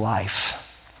him his life.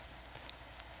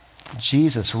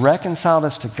 Jesus reconciled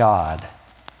us to God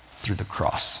through the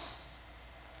cross.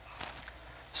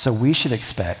 So we should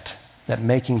expect that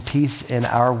making peace in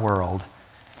our world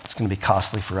is going to be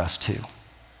costly for us too.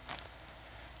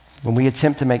 When we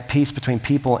attempt to make peace between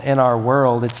people in our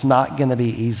world, it's not going to be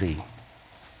easy.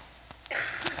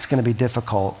 It's going to be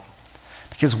difficult.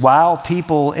 Because while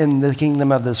people in the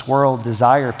kingdom of this world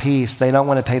desire peace, they don't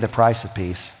want to pay the price of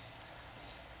peace.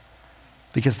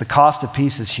 Because the cost of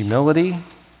peace is humility,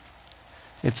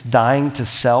 it's dying to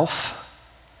self,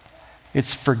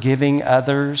 it's forgiving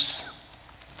others,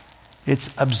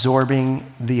 it's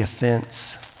absorbing the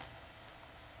offense.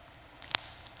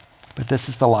 But this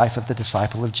is the life of the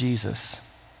disciple of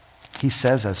Jesus. He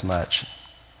says as much.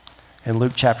 In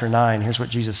Luke chapter 9, here's what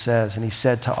Jesus says. And he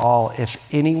said to all, if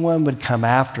anyone would come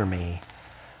after me,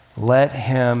 let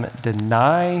him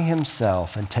deny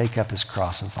himself and take up his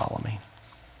cross and follow me.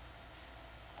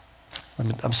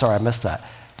 I'm sorry, I missed that.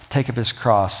 Take up his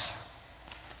cross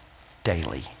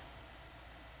daily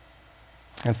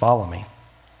and follow me.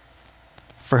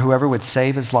 For whoever would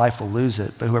save his life will lose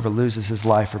it, but whoever loses his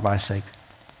life for my sake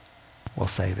will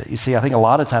save it. You see, I think a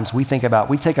lot of times we take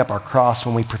up our cross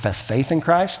when we profess faith in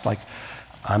Christ, like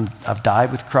I've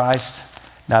died with Christ,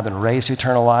 now I've been raised to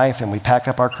eternal life, and we pack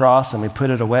up our cross and we put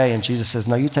it away, and Jesus says,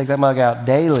 no, you take that mug out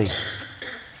daily.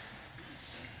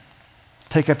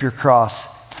 Take up your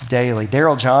cross daily.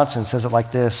 Darrell Johnson says it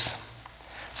like this: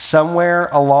 somewhere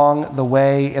along the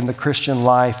way in the Christian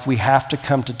life, we have to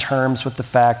come to terms with the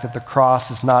fact that the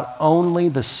cross is not only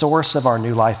the source of our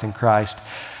new life in Christ,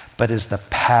 but is the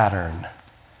pattern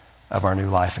of our new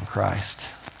life in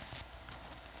Christ.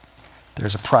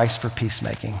 There's a price for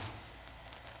peacemaking.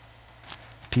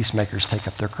 Peacemakers take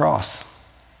up their cross.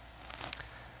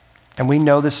 And we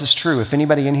know this is true. If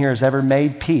anybody in here has ever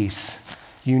made peace,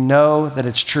 you know that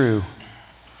it's true.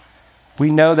 We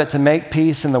know that to make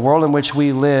peace in the world in which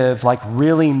we live, like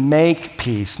really make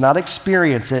peace, not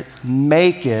experience it,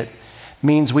 make it,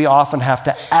 means we often have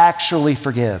to actually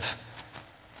forgive.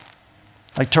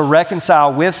 Like to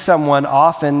reconcile with someone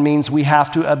often means we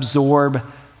have to absorb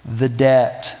the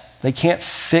debt. They can't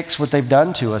fix what they've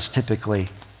done to us typically.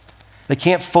 They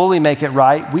can't fully make it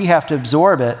right. We have to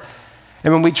absorb it.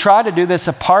 And when we try to do this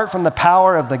apart from the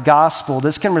power of the gospel,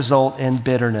 this can result in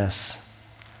bitterness.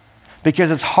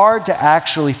 Because it's hard to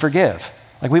actually forgive.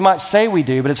 Like we might say we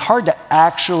do, but it's hard to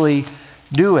actually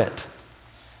do it.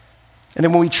 And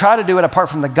then when we try to do it apart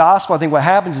from the gospel, I think what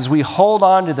happens is we hold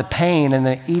on to the pain and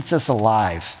it eats us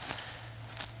alive.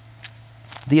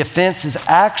 The offense is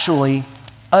actually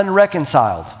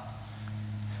unreconciled.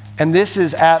 And this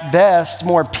is at best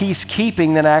more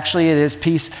peacekeeping than actually it is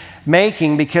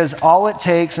peacemaking, because all it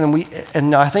takes,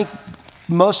 and I think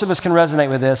most of us can resonate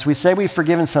with this, we say we've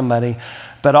forgiven somebody,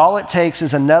 but all it takes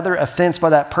is another offense by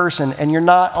that person, and you're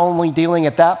not only dealing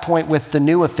at that point with the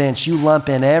new offense, you lump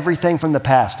in everything from the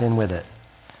past in with it.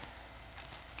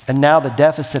 And now the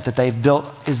deficit that they've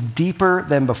built is deeper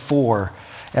than before,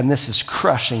 and this is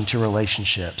crushing to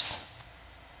relationships.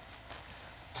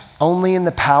 Only in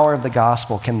the power of the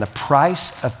gospel can the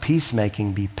price of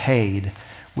peacemaking be paid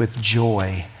with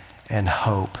joy and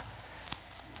hope.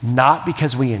 Not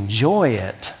because we enjoy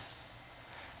it,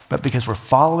 but because we're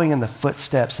following in the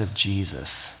footsteps of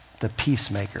Jesus, the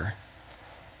peacemaker,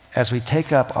 as we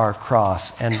take up our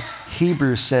cross. And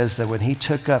Hebrews says that when he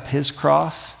took up his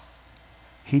cross,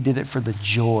 he did it for the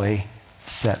joy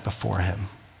set before him.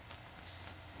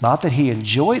 Not that he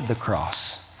enjoyed the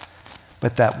cross,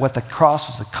 but that what the cross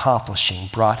was accomplishing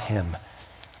brought him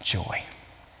joy.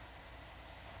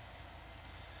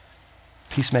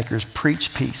 Peacemakers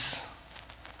preach peace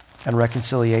and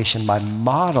reconciliation by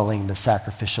modeling the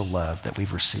sacrificial love that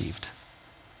we've received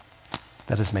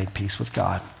that has made peace with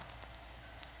God.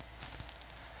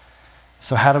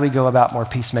 So how do we go about more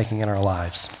peacemaking in our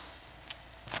lives?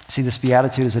 See, this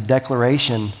beatitude is a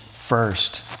declaration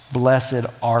first. Blessed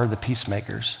are the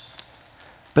peacemakers.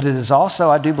 But it is also,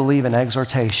 I do believe, an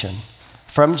exhortation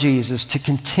from Jesus to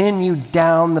continue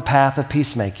down the path of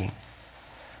peacemaking.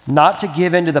 Not to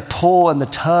give in to the pull and the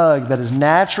tug that is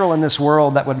natural in this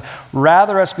world that would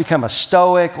rather us become a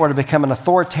stoic or to become an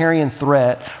authoritarian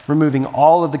threat, removing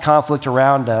all of the conflict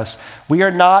around us. We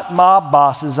are not mob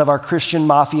bosses of our Christian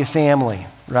mafia family,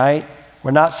 right?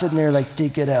 We're not sitting there like,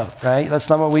 dig it out, right? That's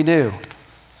not what we do.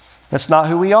 That's not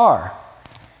who we are.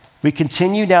 We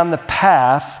continue down the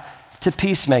path to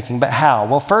peacemaking, but how?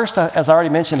 Well, first, as I already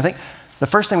mentioned, I think the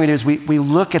first thing we do is we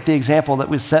look at the example that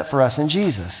was set for us in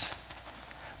Jesus.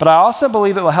 But I also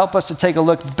believe it will help us to take a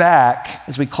look back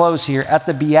as we close here at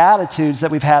the Beatitudes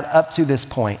that we've had up to this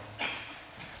point.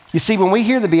 You see, when we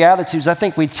hear the Beatitudes, I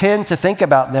think we tend to think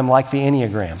about them like the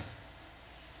Enneagram,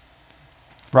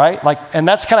 right? And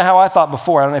that's kind of how I thought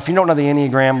before. I don't know if you don't know the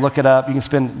Enneagram, look it up. You can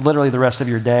spend literally the rest of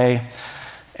your day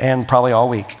and probably all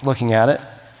week looking at it.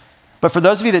 But for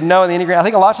those of you that know the Enneagram, I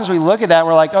think a lot of times we look at that and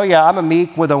we're like, oh yeah, I'm a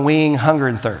meek with a wing, hunger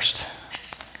and thirst.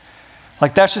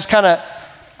 That's just kind of,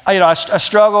 I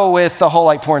struggle with the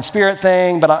whole poor in spirit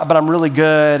thing, but I'm really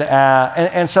good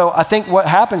at, and so I think what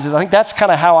happens is, I think that's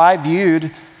kind of how I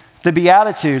viewed the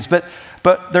Beatitudes, but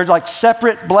they're like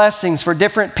separate blessings for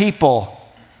different people.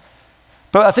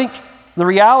 But I think the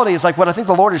reality is what I think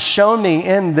the Lord has shown me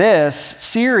in this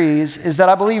series is that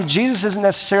I believe Jesus isn't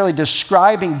necessarily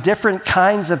describing different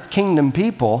kinds of kingdom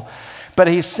people, but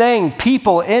he's saying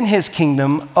people in his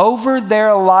kingdom over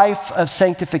their life of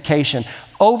sanctification,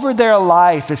 over their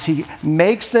life as he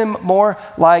makes them more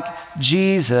like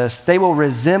Jesus, they will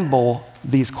resemble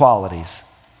these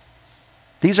qualities.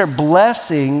 These are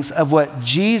blessings of what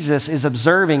Jesus is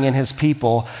observing in his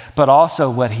people, but also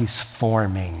what he's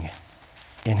forming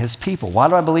in his people. Why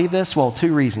do I believe this? Well,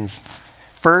 two reasons.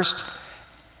 First,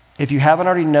 if you haven't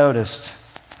already noticed,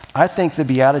 I think the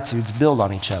Beatitudes build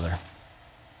on each other.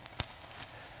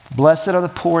 Blessed are the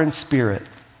poor in spirit.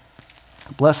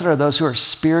 Blessed are those who are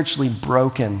spiritually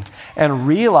broken and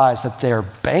realize that they're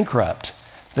bankrupt,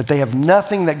 that they have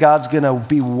nothing that God's going to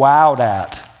be wowed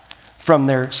at from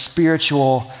their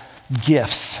spiritual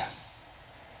gifts.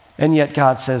 And yet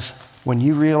God says, when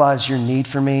you realize your need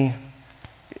for me,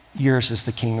 yours is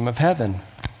the kingdom of heaven.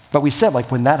 But we said,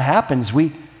 when that happens,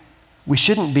 we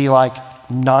shouldn't be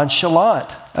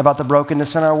nonchalant about the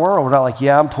brokenness in our world. We're not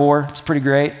yeah, I'm poor, it's pretty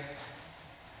great.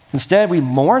 Instead, we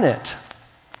mourn it.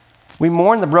 We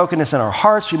mourn the brokenness in our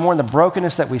hearts. We mourn the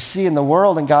brokenness that we see in the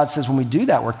world. And God says when we do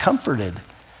that, we're comforted.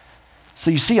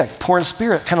 So you see, poor in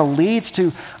spirit kind of leads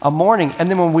to a mourning. And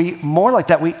then when we mourn like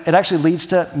that, it actually leads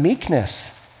to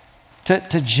meekness, to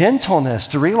gentleness,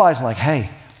 to realizing hey,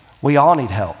 we all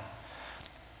need help.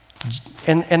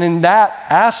 And in that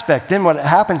aspect, then what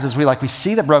happens is we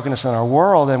see the brokenness in our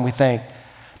world and we think,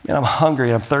 man, I'm hungry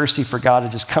and I'm thirsty for God to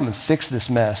just come and fix this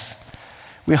mess.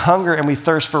 We hunger and we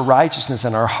thirst for righteousness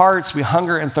in our hearts. We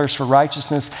hunger and thirst for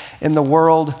righteousness in the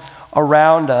world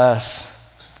around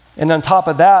us. And on top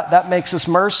of that, that makes us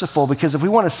merciful, because if we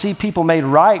want to see people made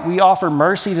right, we offer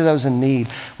mercy to those in need.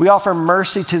 We offer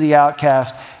mercy to the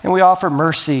outcast, and we offer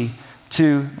mercy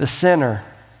to the sinner.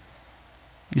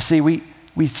 You see, we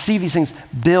see these things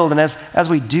build, and as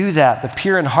we do that, the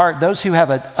pure in heart, those who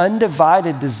have an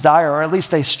undivided desire, or at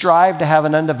least they strive to have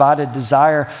an undivided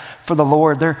desire for the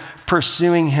Lord, they're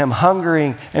pursuing him,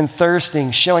 hungering and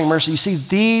thirsting, showing mercy. You see,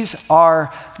 these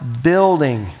are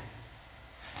building.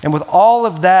 And with all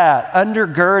of that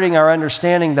undergirding our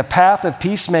understanding, the path of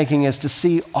peacemaking is to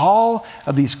see all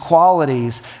of these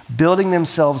qualities building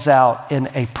themselves out in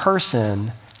a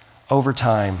person over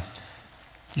time.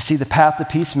 You see, the path to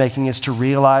peacemaking is to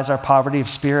realize our poverty of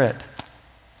spirit.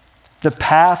 The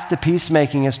path to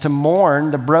peacemaking is to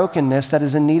mourn the brokenness that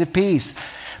is in need of peace.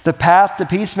 The path to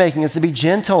peacemaking is to be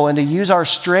gentle and to use our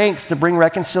strength to bring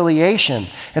reconciliation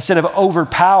instead of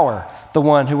overpower the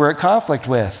one who we're at conflict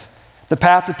with. The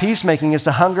path to peacemaking is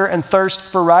to hunger and thirst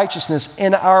for righteousness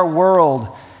in our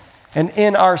world and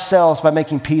in ourselves by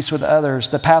making peace with others.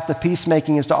 The path to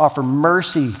peacemaking is to offer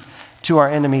mercy to our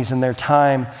enemies in their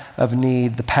time of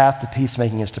need. The path to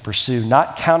peacemaking is to pursue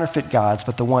not counterfeit gods,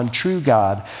 but the one true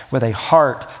God with a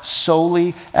heart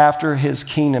solely after his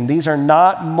kingdom. These are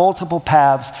not multiple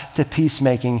paths to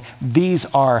peacemaking. These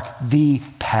are the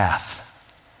path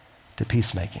to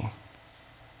peacemaking.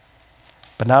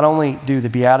 But not only do the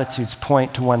Beatitudes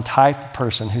point to one type of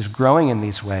person who's growing in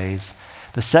these ways,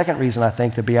 the second reason I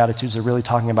think the Beatitudes are really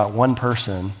talking about one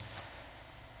person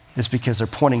is because they're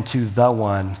pointing to the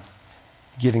one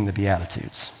giving the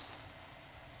Beatitudes.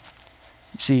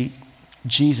 You see,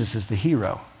 Jesus is the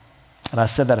hero. And I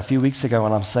said that a few weeks ago,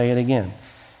 and I'm saying it again.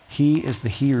 He is the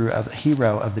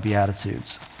hero of the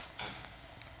Beatitudes.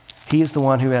 He is the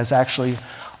one who has actually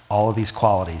all of these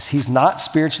qualities. He's not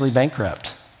spiritually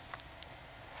bankrupt,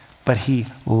 but he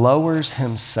lowers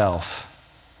himself.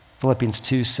 Philippians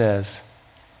 2 says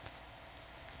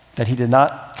that he did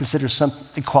not consider some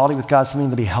equality with God something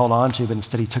to be held on to, but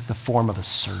instead he took the form of a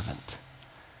servant.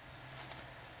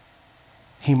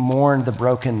 He mourned the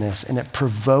brokenness, and it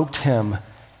provoked him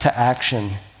to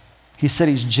action. He said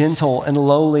he's gentle and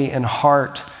lowly in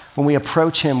heart. When we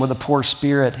approach him with a poor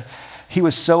spirit, he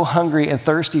was so hungry and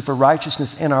thirsty for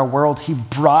righteousness in our world, he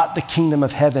brought the kingdom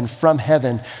of heaven from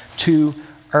heaven to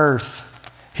earth.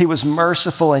 He was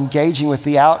merciful, engaging with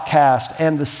the outcast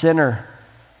and the sinner.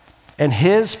 And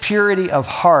his purity of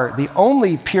heart, the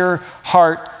only pure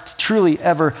heart to truly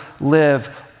ever live,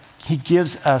 he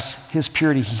gives us his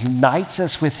purity. He unites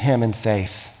us with him in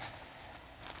faith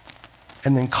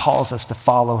and then calls us to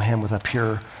follow him with a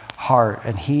pure heart.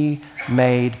 And he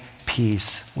made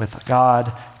peace with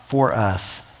God for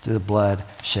us through the blood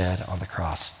shed on the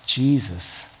cross.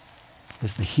 Jesus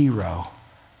is the hero.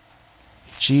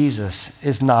 Jesus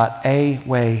is not a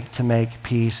way to make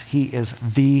peace. He is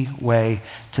the way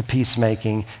to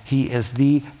peacemaking. He is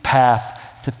the path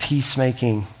to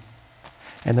peacemaking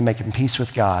and to making peace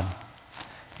with God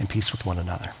and peace with one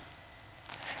another.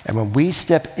 And when we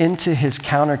step into his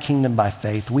counter kingdom by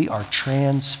faith, we are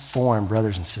transformed,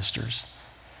 brothers and sisters,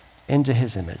 into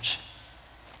his image,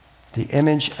 the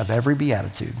image of every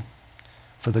beatitude,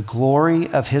 for the glory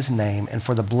of his name and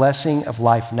for the blessing of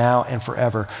life now and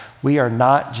forever. We are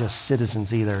not just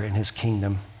citizens either in his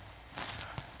kingdom.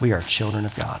 We are children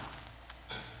of God.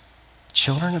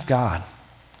 Children of God,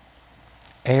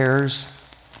 heirs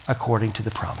according to the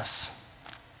promise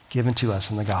given to us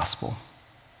in the gospel.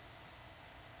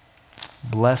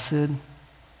 Blessed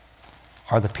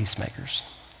are the peacemakers,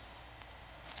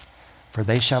 for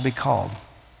they shall be called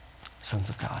sons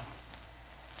of God.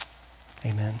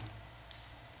 Amen.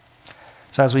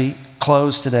 So as we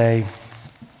close today,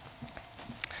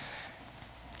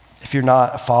 if you're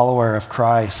not a follower of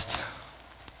Christ,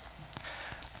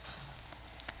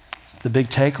 the big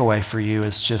takeaway for you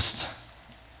is just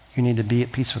you need to be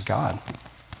at peace with God.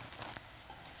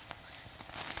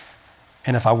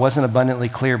 And if I wasn't abundantly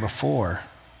clear before,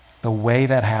 the way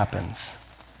that happens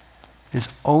is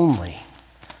only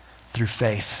through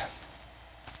faith.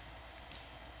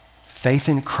 Faith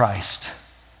in Christ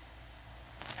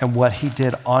and what he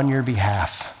did on your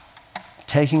behalf,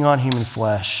 taking on human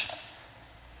flesh,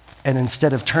 and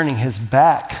instead of turning his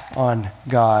back on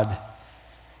God,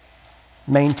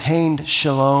 maintained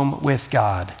shalom with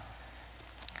God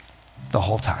the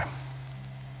whole time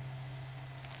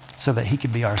so that he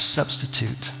could be our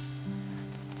substitute,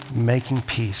 making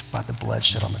peace by the blood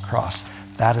shed on the cross.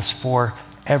 That is for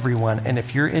everyone. And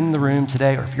if you're in the room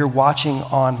today or if you're watching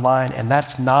online and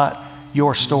that's not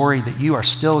your story, that you are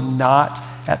still not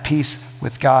at peace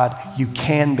with God, you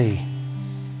can be.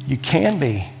 You can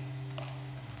be.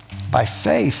 By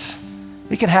faith.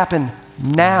 It can happen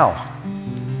now,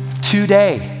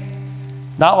 today.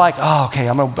 Not like, oh, okay,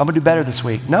 I'm gonna do better this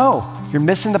week. No, you're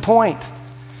missing the point.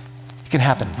 It can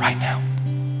happen right now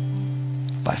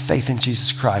by faith in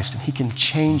Jesus Christ, and he can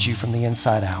change you from the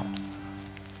inside out.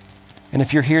 And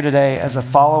if you're here today as a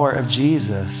follower of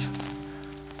Jesus,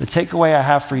 the takeaway I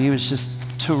have for you is just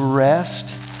to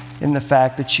rest in the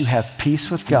fact that you have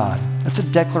peace with God. That's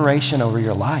a declaration over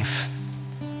your life.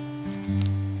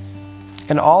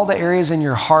 And all the areas in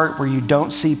your heart where you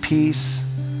don't see peace,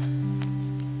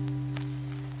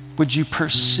 would you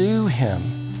pursue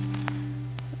him?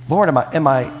 Lord, am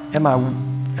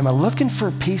I looking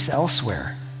for peace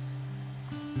elsewhere?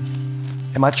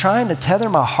 Am I trying to tether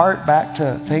my heart back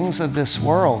to things of this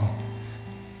world?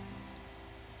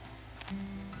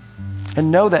 And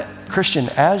know that, Christian,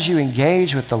 as you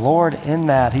engage with the Lord in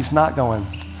that, he's not going,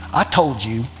 I told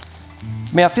you.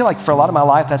 I mean, I feel like for a lot of my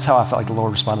life, that's how I felt like the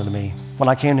Lord responded to me. When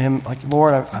I came to him, like,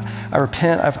 Lord, I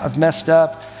repent, I've messed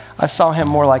up. I saw him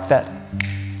more like that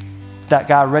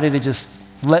guy ready to just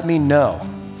let me know.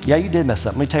 Yeah, you did mess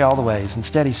up. Let me tell you all the ways.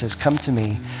 Instead, he says, come to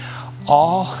me,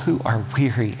 all who are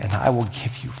weary, and I will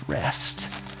give you rest.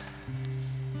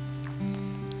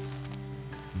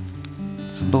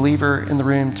 So, believer in the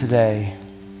room today,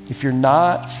 if you're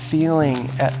not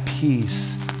feeling at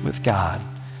peace with God,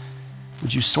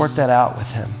 would you sort that out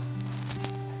with him?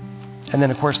 And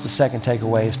then, of course, the second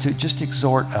takeaway is to just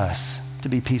exhort us to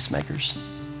be peacemakers.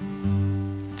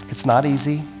 It's not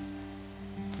easy.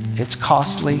 It's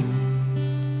costly.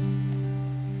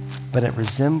 But it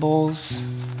resembles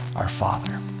our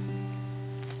Father,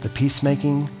 the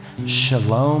peacemaking,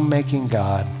 shalom-making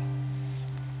God.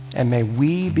 And may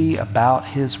we be about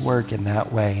his work in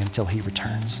that way until he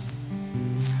returns,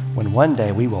 when one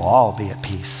day we will all be at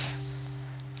peace,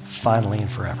 finally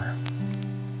and forever.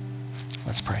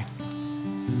 Let's pray.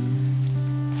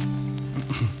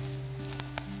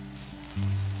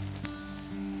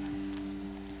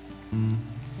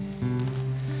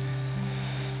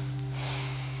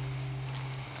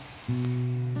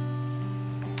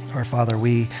 Our Father,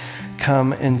 we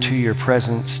come into your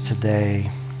presence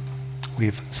today.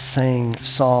 We've sang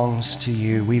songs to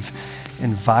you. We've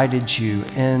invited you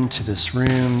into this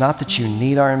room. Not that you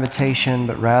need our invitation,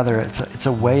 but rather it's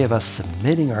a way of us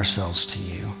submitting ourselves to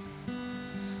you.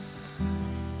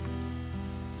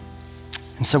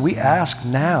 And so we ask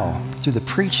now, through the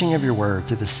preaching of your word,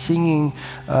 through the singing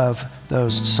of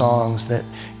those songs, that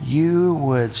you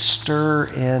would stir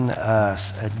in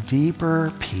us a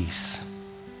deeper peace.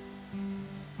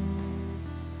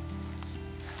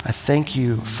 I thank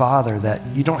you, Father, that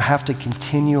you don't have to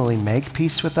continually make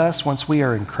peace with us. Once we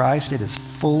are in Christ, it is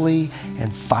fully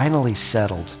and finally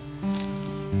settled.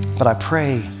 But I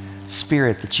pray,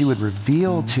 Spirit, that you would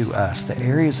reveal to us the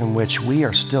areas in which we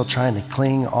are still trying to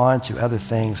cling on to other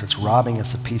things that's robbing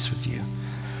us of peace with you.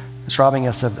 It's robbing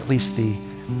us of at least the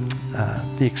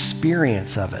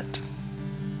experience of it.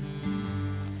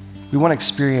 We want to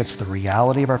experience the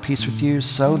reality of our peace with you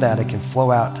so that it can flow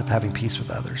out to having peace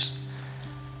with others.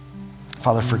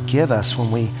 Father, forgive us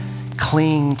when we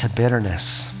cling to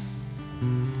bitterness,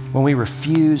 when we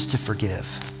refuse to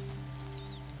forgive,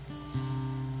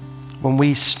 when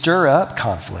we stir up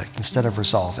conflict instead of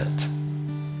resolve it.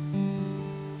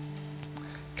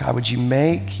 God, would you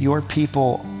make your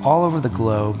people all over the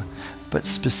globe, but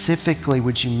specifically,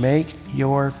 would you make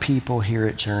your people here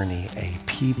at Journey a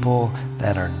people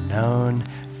that are known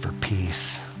for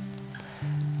peace,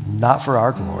 not for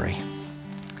our glory,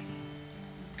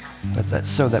 but that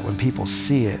so that when people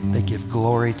see it, they give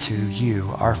glory to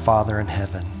you, our Father in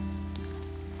heaven.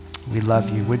 We love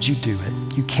you. Would you do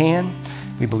it? You can.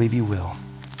 We believe you will.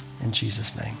 In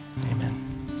Jesus' name, amen.